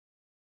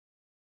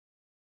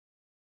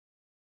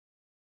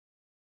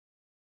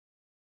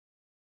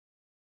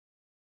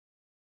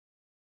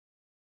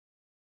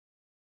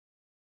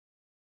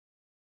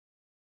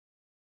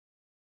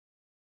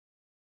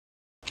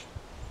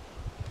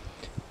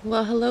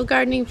Well, hello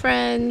gardening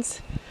friends.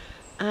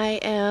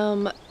 I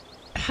am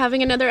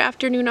having another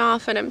afternoon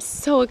off and I'm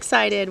so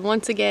excited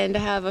once again to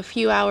have a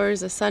few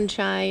hours of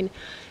sunshine.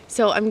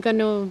 So I'm going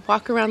to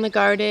walk around the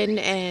garden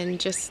and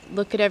just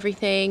look at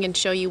everything and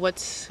show you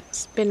what's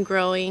been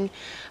growing.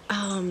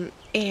 And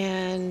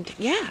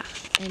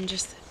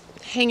just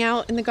hang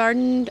out in the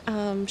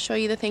garden, show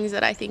you the things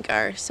that I think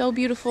are so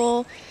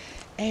beautiful.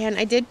 And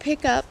I did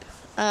pick up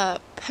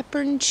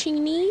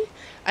pepperoncini.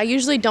 I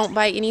usually don't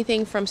buy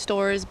anything from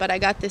stores, but I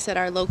got this at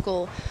our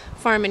local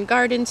farm and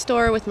garden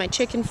store with my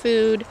chicken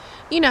food.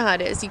 You know how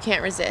it is, you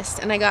can't resist.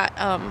 And I got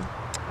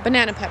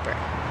banana pepper.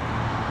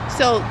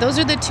 So those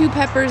are the two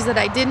peppers that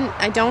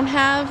I don't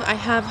have. I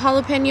have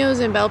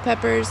jalapenos and bell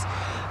peppers.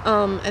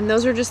 And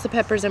those are just the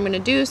peppers I'm going to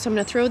do. So I'm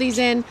going to throw these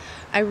in.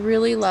 I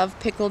really love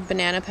pickled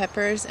banana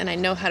peppers, and I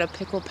know how to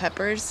pickle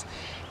peppers.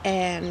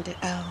 And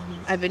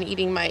I've been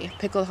eating my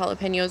pickled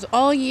jalapenos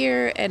all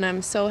year, and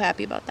I'm so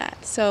happy about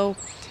that. So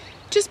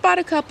just bought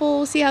a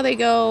couple, see how they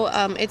go.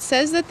 It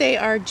says that they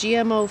are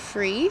GMO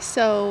free,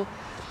 so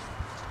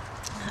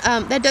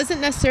that doesn't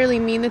necessarily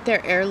mean that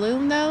they're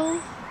heirloom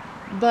though.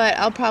 But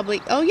I'll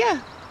probably, oh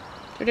yeah,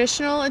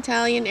 traditional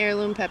Italian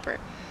heirloom pepper.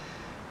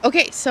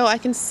 Okay, so I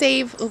can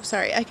save,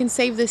 I can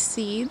save the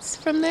seeds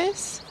from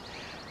this,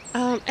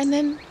 and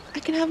then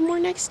I can have more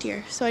next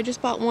year. So I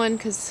just bought one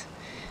because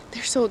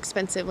they're so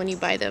expensive when you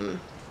buy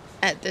them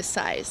at this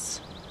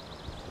size.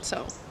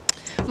 So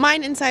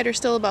mine inside are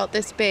still about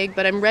this big,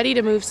 but I'm ready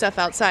to move stuff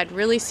outside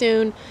really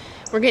soon.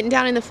 We're getting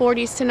down in the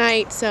 40s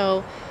tonight,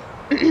 so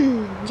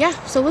yeah,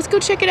 so let's go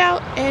check it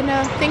out, and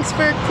thanks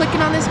for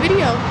clicking on this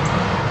video.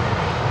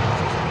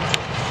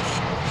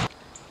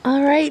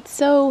 Alright,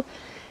 so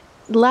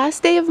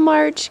last day of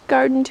March,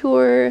 garden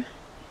tour.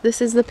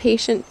 This is the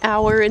patient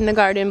hour in the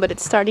garden, but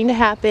it's starting to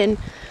happen.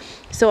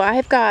 So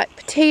I've got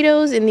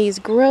potatoes in these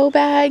grow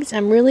bags.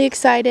 I'm really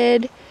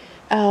excited.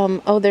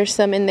 Oh, there's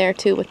some in there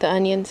too with the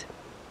onions,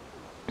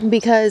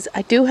 because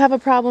I do have a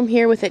problem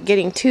here with it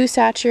getting too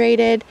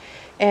saturated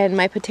and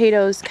my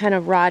potatoes kind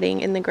of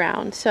rotting in the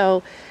ground.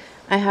 So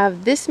I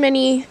have this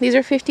many. These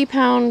are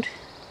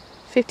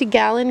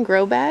 50-gallon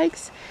grow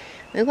bags.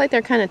 They look like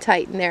they're kind of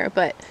tight in there,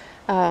 but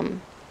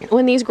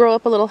when these grow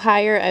up a little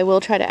higher, I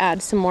will try to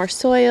add some more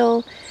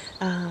soil.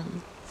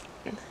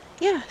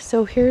 Yeah,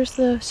 so here's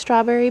the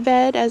strawberry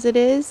bed as it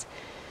is.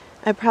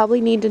 I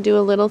probably need to do a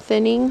little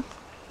thinning,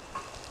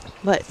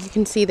 but you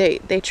can see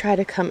they try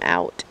to come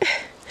out.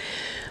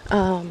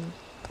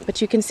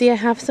 But you can see I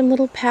have some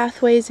little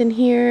pathways in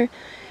here,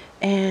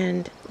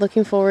 and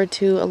looking forward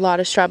to a lot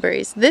of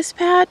strawberries. This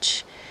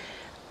patch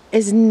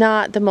is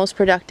not the most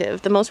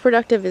productive. The most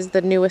productive is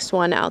the newest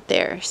one out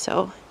there.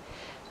 So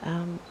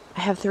I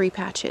have 3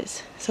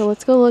 patches. So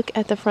let's go look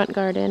at the front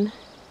garden.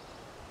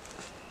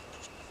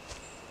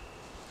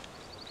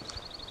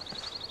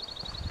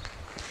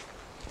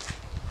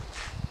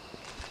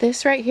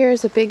 This right here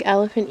is a big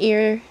elephant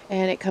ear,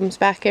 and it comes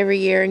back every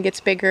year and gets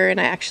bigger, and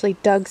I actually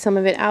dug some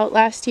of it out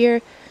last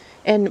year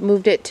and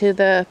moved it to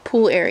the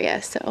pool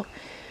area. So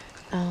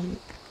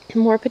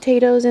more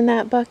potatoes in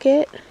that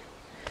bucket.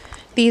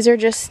 These are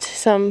just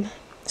some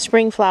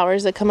spring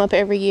flowers that come up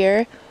every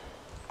year.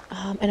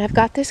 And I've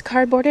got this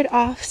cardboarded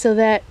off so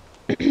that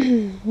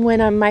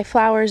when my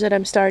flowers that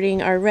I'm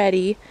starting are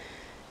ready,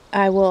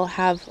 I will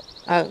have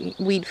a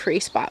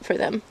weed-free spot for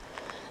them.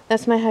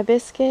 That's my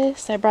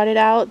hibiscus. I brought it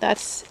out.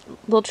 That's a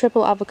little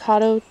triple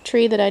avocado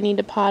tree that I need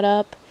to pot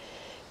up.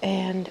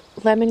 And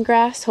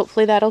lemongrass.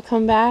 Hopefully that'll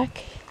come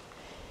back.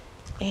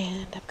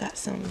 And I've got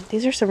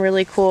these are some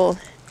really cool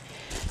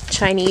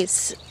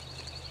Chinese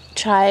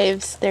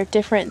chives. They're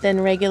different than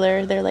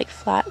regular. They're like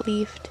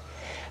flat-leafed.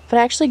 But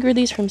I actually grew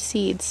these from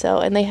seeds,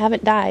 and they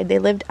haven't died. They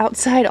lived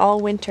outside all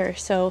winter,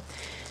 so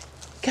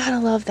gotta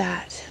love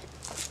that.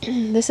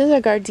 This is a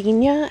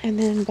gardenia, and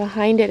then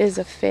behind it is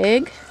a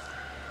fig.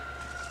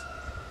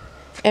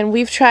 And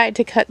we've tried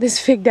to cut this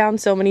fig down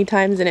so many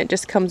times and it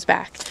just comes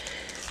back.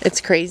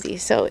 It's crazy.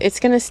 So it's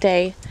gonna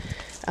stay.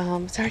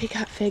 It's already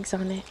got figs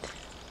on it.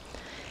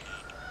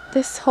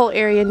 This whole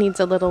area needs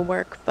a little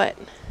work, but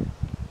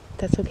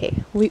that's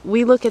okay.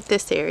 We look at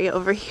this area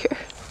over here.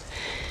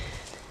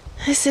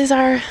 This is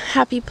our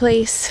happy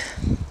place.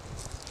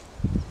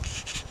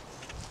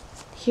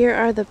 Here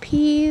are the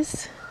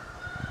peas.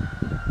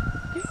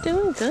 They're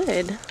doing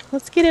good.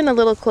 Let's get in a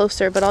little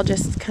closer, but I'll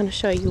just kind of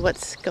show you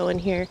what's going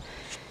here.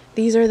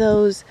 These are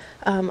those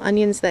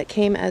onions that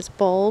came as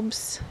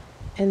bulbs,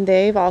 and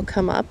they've all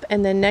come up.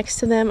 And then next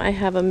to them I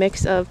have a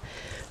mix of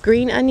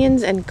green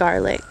onions and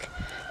garlic.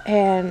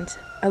 And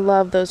I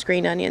love those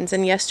green onions.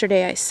 And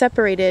yesterday I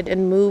separated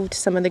and moved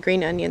some of the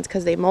green onions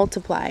because they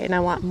multiply and I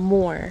want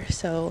more.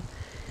 So,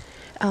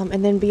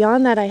 and then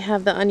beyond that I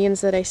have the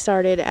onions that I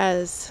started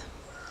as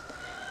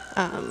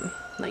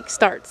like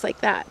starts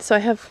like that. So I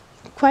have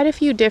quite a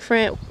few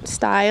different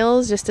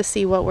styles just to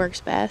see what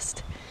works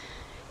best.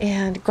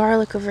 And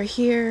garlic over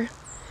here,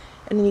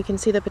 and then you can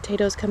see the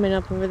potatoes coming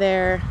up over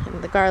there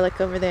and the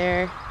garlic over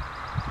there.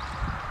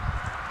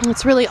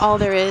 It's really all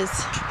there is,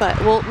 but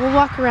we'll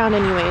walk around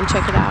anyway and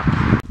check it out.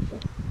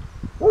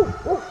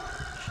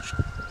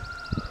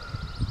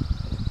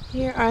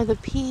 Here are the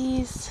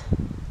peas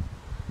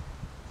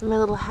and my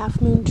little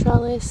half moon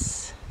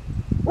trellis.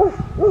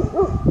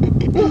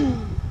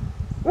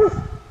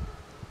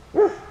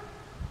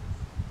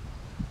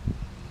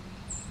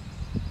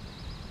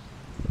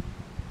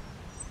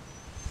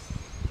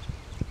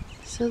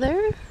 So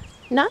they're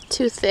not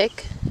too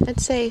thick, I'd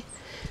say.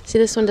 See,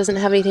 this one doesn't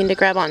have anything to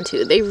grab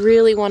onto. They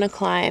really want to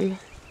climb.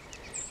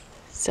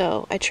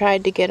 So I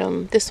tried to get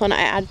them. This one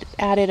I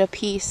added a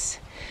piece,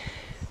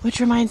 which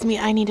reminds me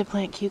I need to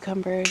plant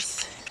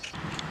cucumbers.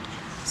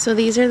 So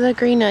these are the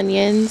green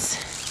onions,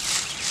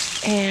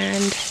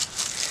 and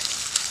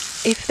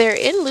if they're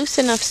in loose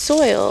enough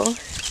soil,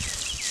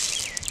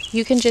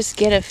 you can just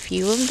get a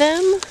few of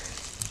them.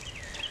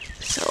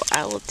 So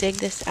I will dig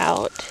this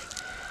out,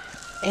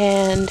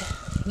 and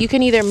you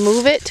can either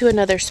move it to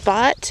another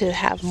spot to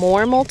have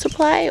more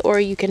multiply, or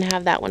you can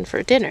have that one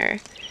for dinner.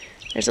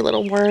 There's a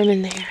little worm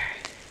in there.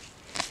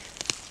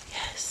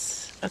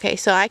 Yes. Okay,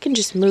 so I can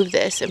just move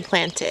this and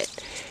plant it,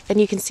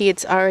 and you can see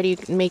it's already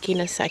making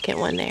a second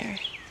one there.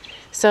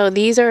 So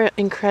these are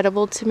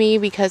incredible to me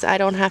because I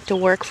don't have to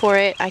work for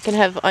it. I can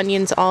have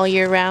onions all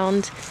year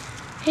round.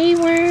 Hey,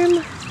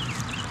 worm.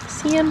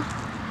 See him?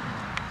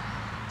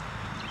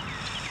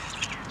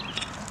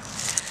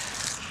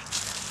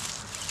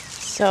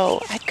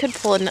 So I could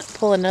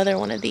pull another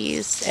one of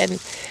these and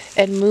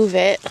move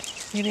it.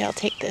 Maybe I'll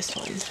take this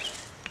one.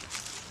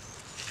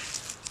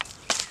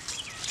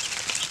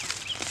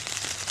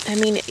 I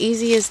mean,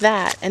 easy as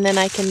that, and then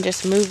I can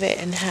just move it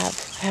and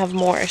have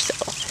more. So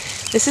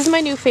this is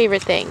my new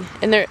favorite thing,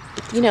 and they're,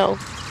 you know,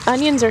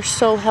 onions are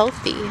so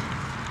healthy,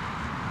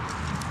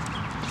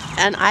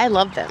 and I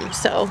love them.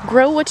 So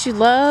grow what you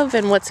love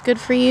and what's good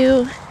for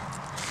you.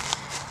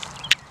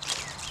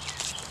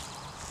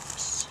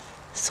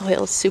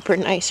 Soil is super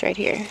nice right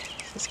here.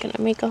 Just gonna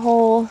make a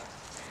hole,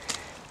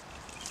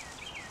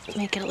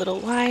 make it a little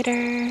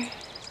wider.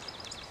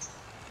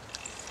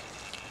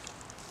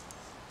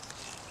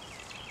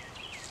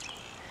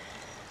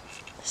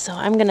 So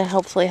I'm gonna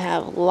hopefully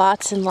have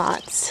lots and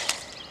lots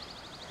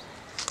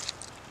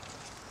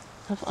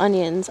of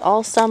onions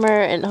all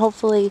summer and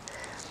hopefully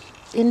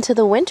into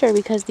the winter,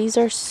 because these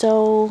are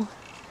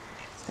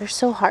they're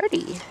so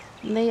hardy.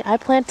 I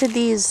planted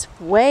these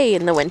way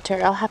in the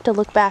winter. I'll have to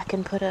look back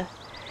and put a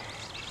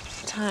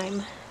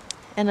time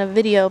and a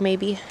video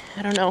maybe.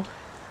 I don't know.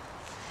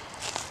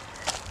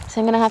 So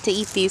I'm gonna have to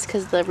eat these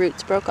because the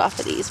roots broke off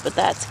of these, but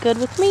that's good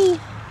with me.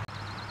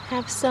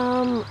 Have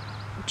some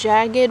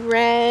jagged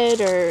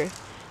red or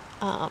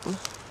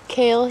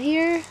kale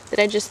here that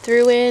I just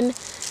threw in,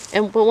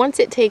 but once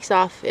it takes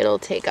off, it'll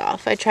take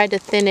off. I tried to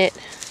thin it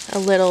a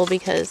little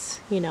because,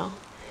 you know,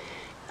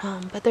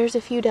 but there's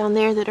a few down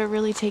there that are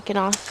really taking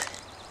off.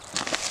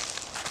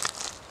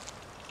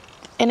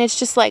 And it's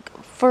just like,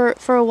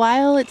 for a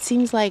while it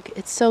seems like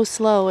it's so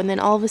slow, and then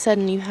all of a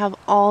sudden you have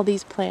all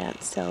these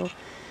plants, so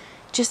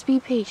just be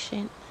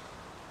patient.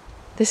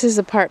 This is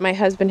the part my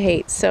husband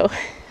hates, so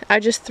I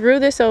just threw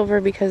this over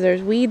because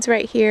there's weeds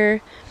right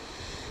here,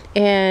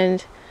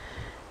 and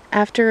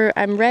after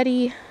I'm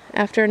ready,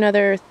 after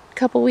another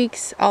couple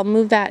weeks, I'll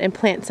move that and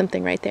plant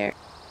something right there.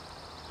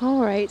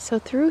 Alright, so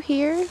through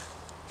here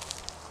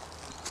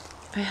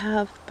I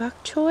have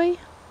bok choy,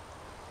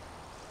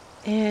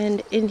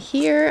 and in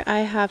here I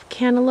have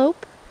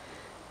cantaloupe.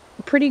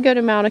 A pretty good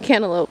amount of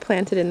cantaloupe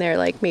planted in there,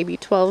 like maybe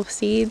 12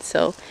 seeds,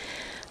 so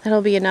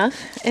that'll be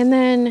enough. And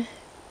then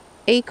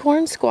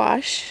acorn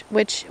squash,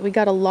 which we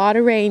got a lot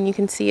of rain. You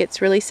can see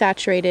it's really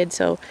saturated,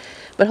 so,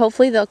 but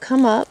hopefully they'll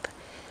come up.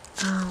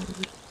 I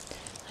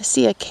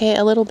see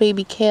a little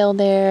baby kale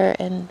there,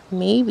 and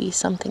maybe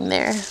something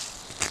there.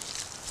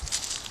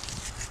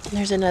 And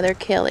there's another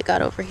kale that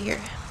got over here.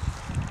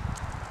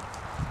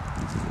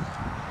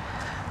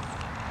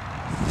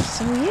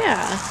 So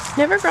yeah,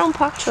 never grown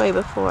pak choi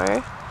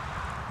before,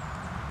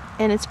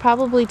 and it's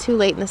probably too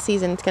late in the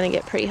season. It's gonna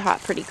get pretty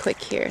hot pretty quick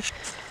here.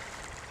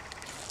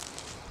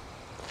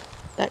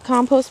 That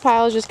compost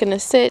pile is just gonna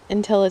sit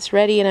until it's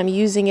ready, and I'm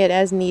using it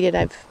as needed.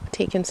 I've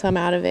taken some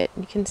out of it,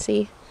 you can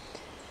see.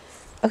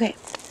 Okay,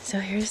 so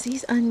here's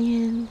these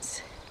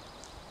onions.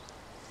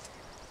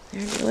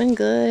 They're doing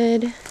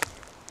good.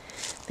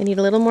 They need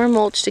a little more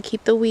mulch to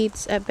keep the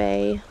weeds at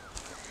bay.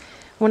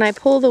 When I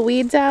pull the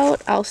weeds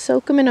out, I'll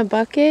soak them in a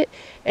bucket,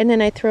 and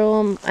then I throw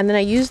them, and then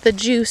I use the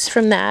juice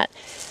from that.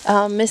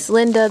 Miss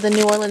Linda, the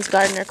New Orleans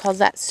gardener, calls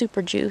that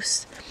super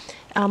juice.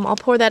 I'll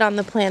pour that on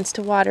the plants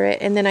to water it,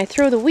 and then I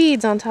throw the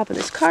weeds on top of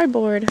this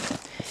cardboard.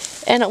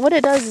 And what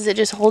it does is it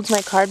just holds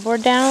my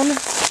cardboard down,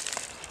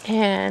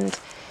 and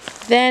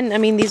then, I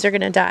mean, these are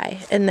gonna die,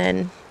 and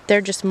then they're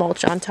just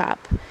mulch on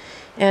top.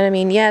 And I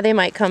mean, yeah, they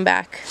might come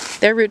back.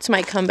 Their roots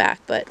might come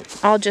back, but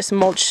I'll just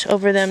mulch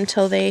over them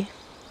till they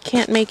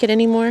can't make it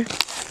anymore.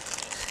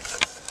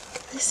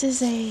 This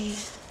is a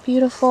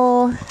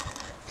beautiful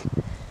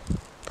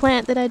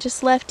plant that I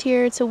just left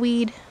here. It's a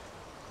weed,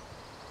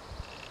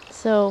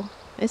 so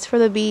it's for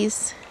the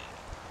bees.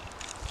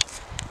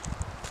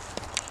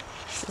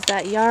 This is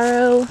that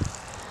yarrow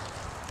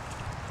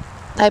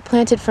I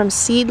planted from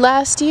seed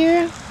last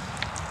year.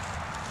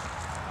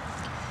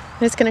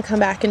 it's gonna come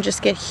back and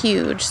just get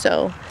huge.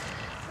 So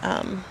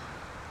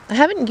I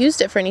haven't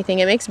used it for anything.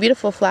 It makes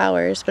beautiful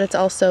flowers, but it's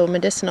also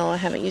medicinal. I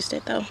haven't used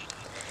it though.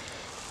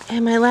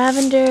 And my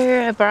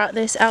lavender, I brought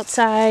this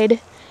outside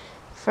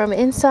from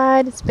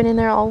inside. It's been in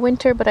there all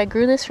winter, but I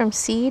grew this from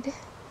seed,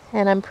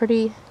 and I'm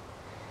pretty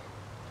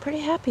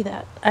happy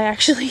that I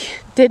actually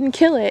didn't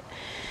kill it.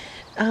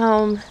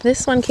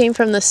 This one came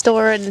from the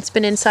store and it's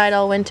been inside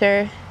all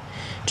winter.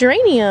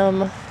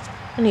 Geranium.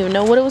 I don't even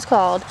know what it was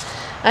called.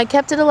 I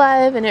kept it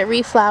alive and it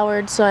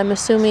reflowered, so I'm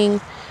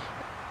assuming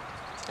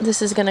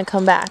this is gonna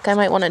come back. I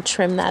might want to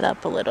trim that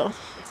up a little.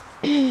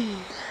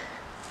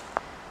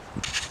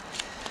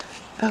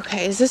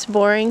 Okay, is this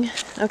boring?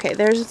 Okay,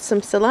 there's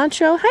some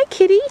cilantro. Hi,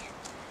 kitty.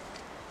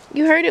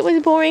 You heard it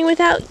was boring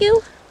without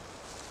you?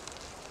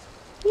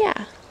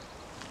 Yeah.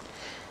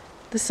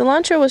 The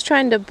cilantro was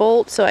trying to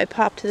bolt, so I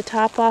popped the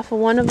top off of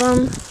one of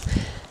them.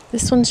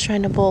 This one's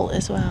trying to bolt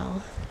as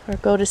well, or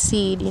go to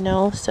seed, you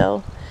know,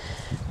 so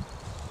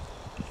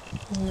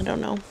I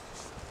don't know.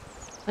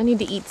 I need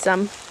to eat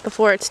some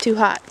before it's too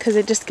hot, because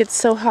it just gets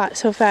so hot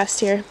so fast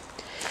here.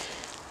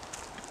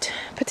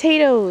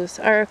 Potatoes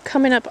are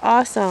coming up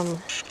awesome.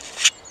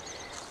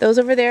 Those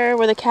over there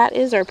where the cat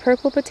is are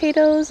purple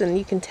potatoes, and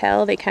you can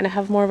tell they kind of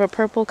have more of a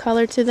purple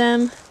color to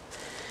them.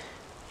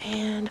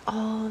 And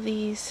all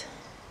these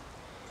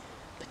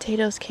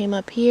potatoes came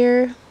up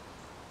here.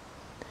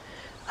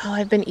 Oh,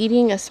 I've been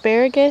eating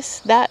asparagus.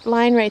 That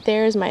line right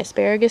there is my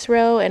asparagus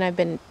row, and I've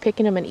been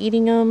picking them and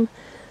eating them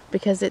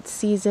because it's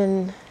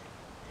season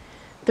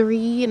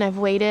 3 and I've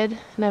waited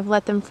and I've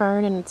let them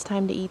fern and it's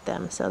time to eat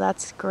them. So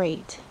that's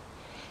great.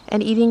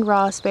 And eating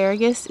raw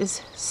asparagus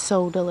is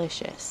so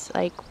delicious.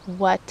 Like,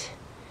 what?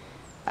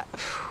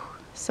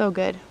 So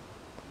good.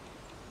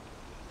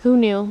 Who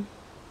knew?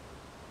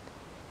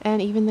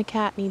 And even the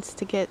cat needs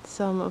to get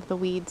some of the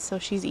weeds, so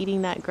she's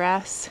eating that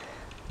grass.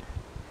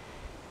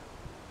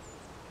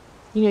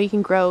 You know, you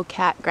can grow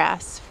cat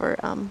grass for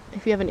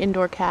if you have an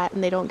indoor cat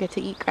and they don't get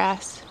to eat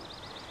grass.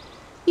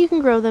 You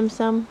can grow them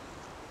some.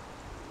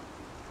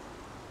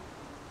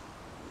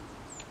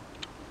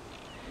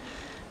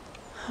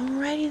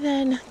 Alrighty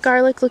then,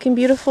 garlic looking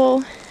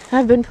beautiful.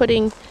 I've been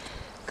putting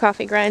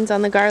coffee grinds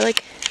on the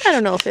garlic. I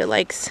don't know if it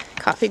likes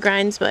coffee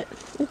grinds, but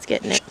it's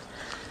getting it.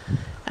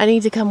 I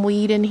need to come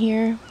weed in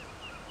here.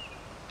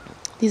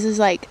 This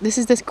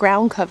is this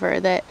ground cover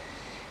that,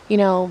 you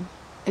know,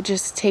 it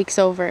just takes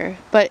over.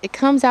 But it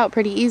comes out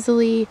pretty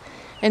easily,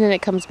 and then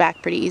it comes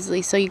back pretty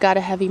easily, so you got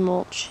a heavy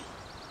mulch.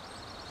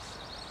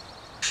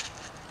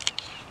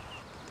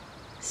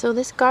 So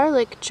this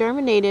garlic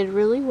germinated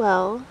really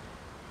well.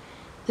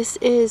 This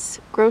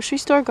is grocery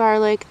store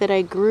garlic that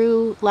I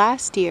grew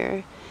last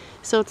year.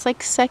 So it's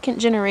like second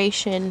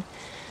generation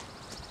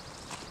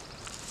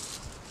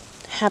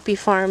Happy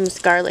Farms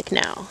garlic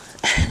now.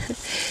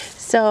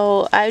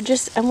 So I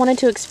wanted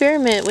to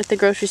experiment with the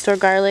grocery store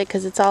garlic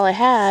because it's all I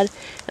had,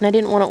 and I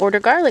didn't want to order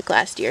garlic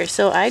last year.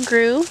 So I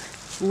grew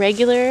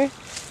regular,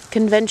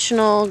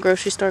 conventional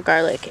grocery store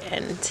garlic,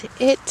 and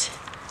it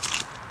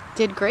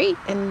did great.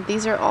 And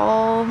these are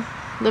all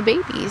the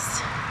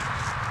babies.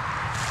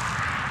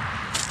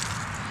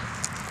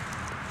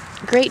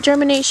 Great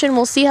germination.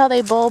 We'll see how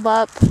they bulb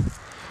up.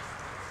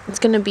 It's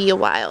gonna be a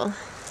while,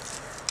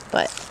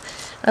 but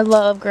I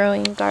love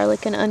growing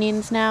garlic and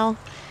onions now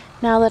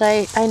that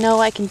I know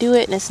I can do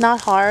it, and it's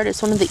not hard.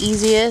 It's one of the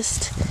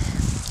easiest.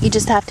 You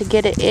just have to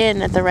get it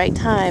in at the right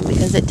time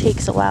because it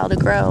takes a while to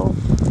grow.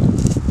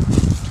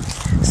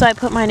 So I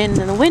put mine in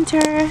the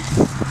winter.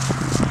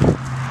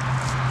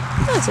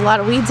 Oh, there's a lot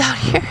of weeds out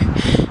here.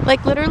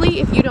 Like, literally,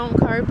 if you don't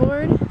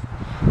cardboard,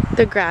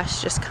 the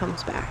grass just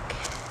comes back.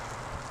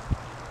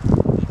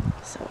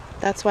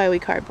 That's why we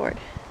cardboard.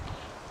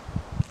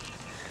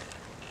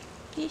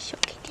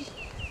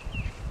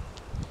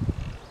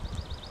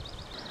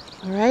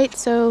 Alright,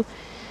 so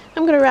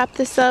I'm going to wrap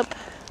this up.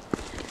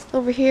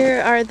 Over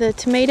here are the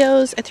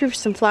tomatoes. I threw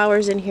some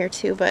flowers in here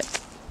too, but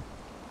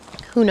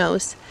who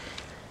knows.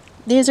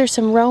 These are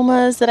some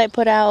Romas that I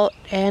put out,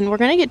 and we're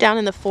going to get down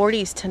in the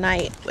 40s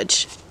tonight,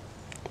 which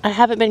I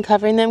haven't been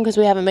covering them because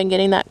we haven't been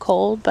getting that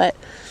cold, but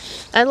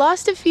I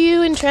lost a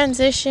few in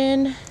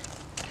transition.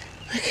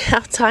 Look how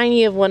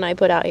tiny of one I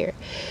put out here.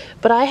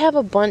 But I have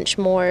a bunch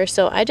more,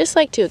 so I just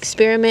like to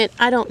experiment.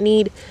 I don't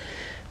need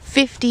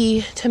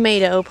 50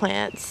 tomato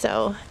plants,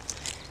 so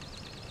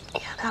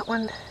yeah, that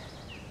one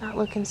not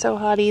looking so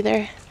hot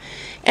either.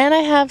 And I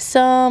have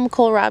some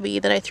kohlrabi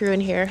that I threw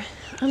in here.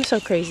 I'm so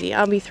crazy.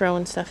 I'll be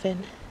throwing stuff in.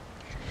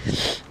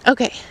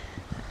 Okay,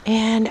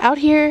 and out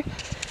here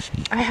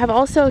I have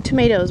also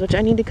tomatoes, which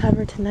I need to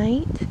cover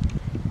tonight.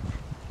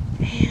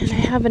 And I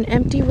have an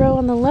empty row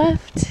on the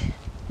left,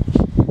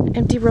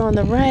 empty row on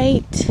the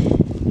right,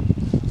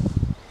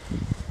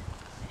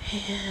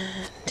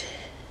 and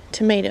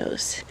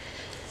tomatoes.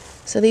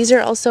 So these are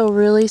also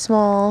really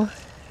small,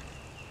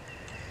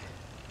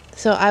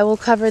 so I will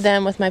cover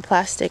them with my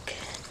plastic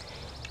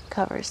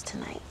covers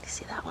tonight.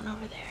 See that one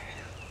over there?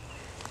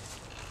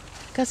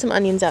 Got some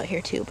onions out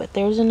here too, but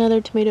there's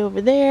another tomato over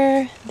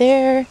there,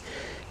 there.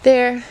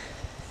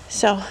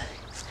 So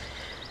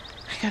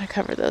gotta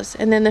cover those.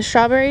 And then the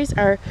strawberries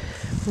are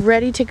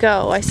ready to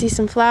go. I see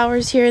some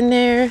flowers here and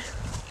there.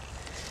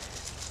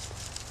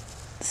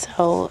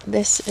 So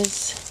this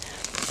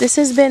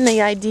has been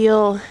the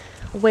ideal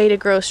way to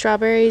grow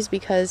strawberries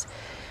because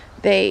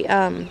they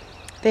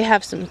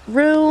have some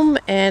room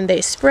and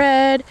they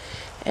spread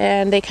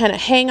and they kind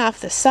of hang off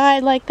the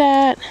side like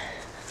that.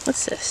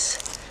 What's this?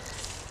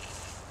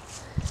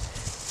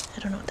 I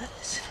don't know what that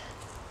is.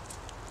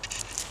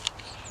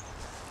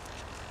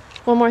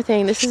 One more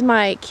thing. This is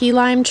my key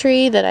lime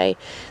tree that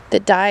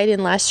died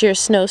in last year's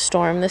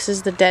snowstorm. This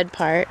is the dead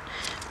part,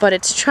 but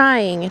it's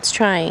trying.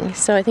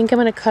 So I think I'm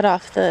gonna cut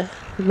off the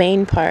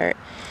main part.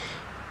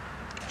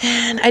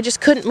 And I just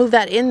couldn't move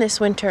that in this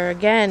winter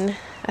again.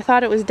 I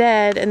thought it was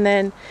dead, and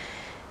then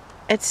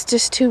it's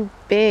just too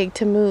big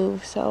to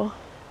move, so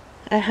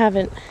I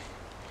haven't.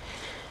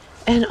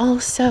 And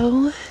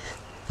also,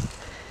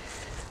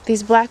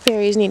 these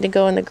blackberries need to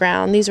go in the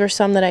ground. These were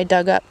some that I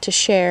dug up to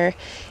share,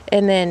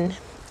 and then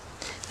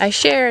I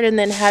shared and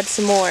then had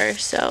some more.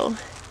 So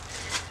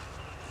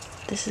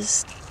this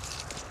is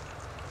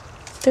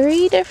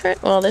 3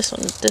 different, well, this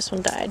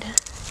one died.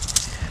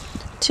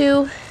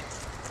 2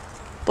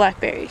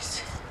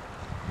 blackberries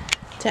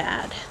to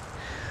add.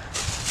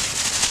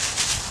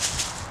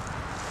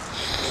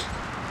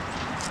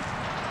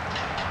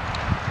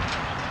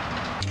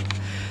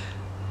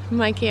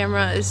 My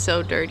camera is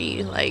so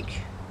dirty, like,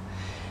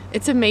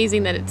 it's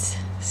amazing that it's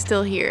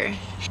still here.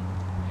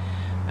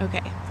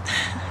 Okay.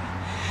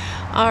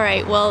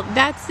 Alright, well,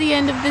 that's the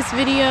end of this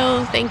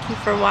video. Thank you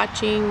for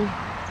watching.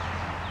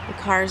 The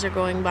cars are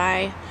going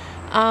by.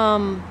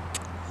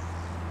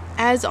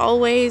 As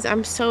always,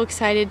 I'm so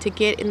excited to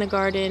get in the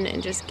garden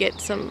and just get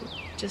some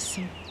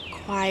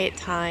quiet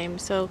time.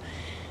 So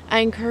I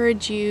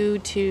encourage you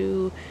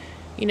to,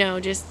 you know,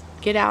 just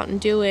get out and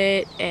do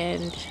it.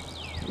 And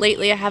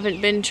lately I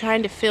haven't been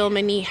trying to film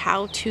any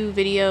how-to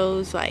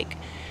videos. Like,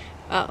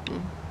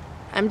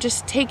 I'm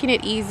just taking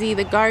it easy.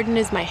 The garden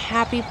is my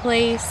happy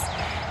place.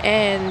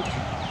 And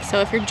so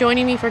if you're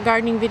joining me for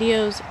gardening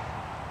videos,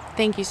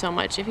 thank you so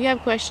much. If you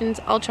have questions,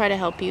 I'll try to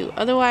help you.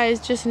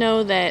 Otherwise, just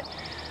know that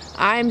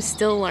I'm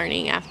still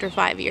learning after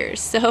 5 years.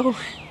 So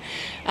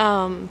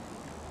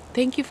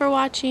thank you for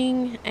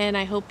watching, and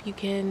I hope you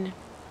can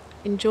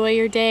enjoy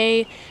your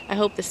day. I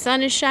hope the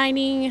sun is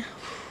shining.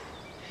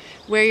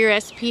 Wear your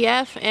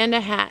SPF and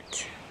a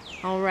hat.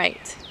 All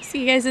right.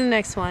 See you guys in the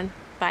next one.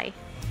 Bye.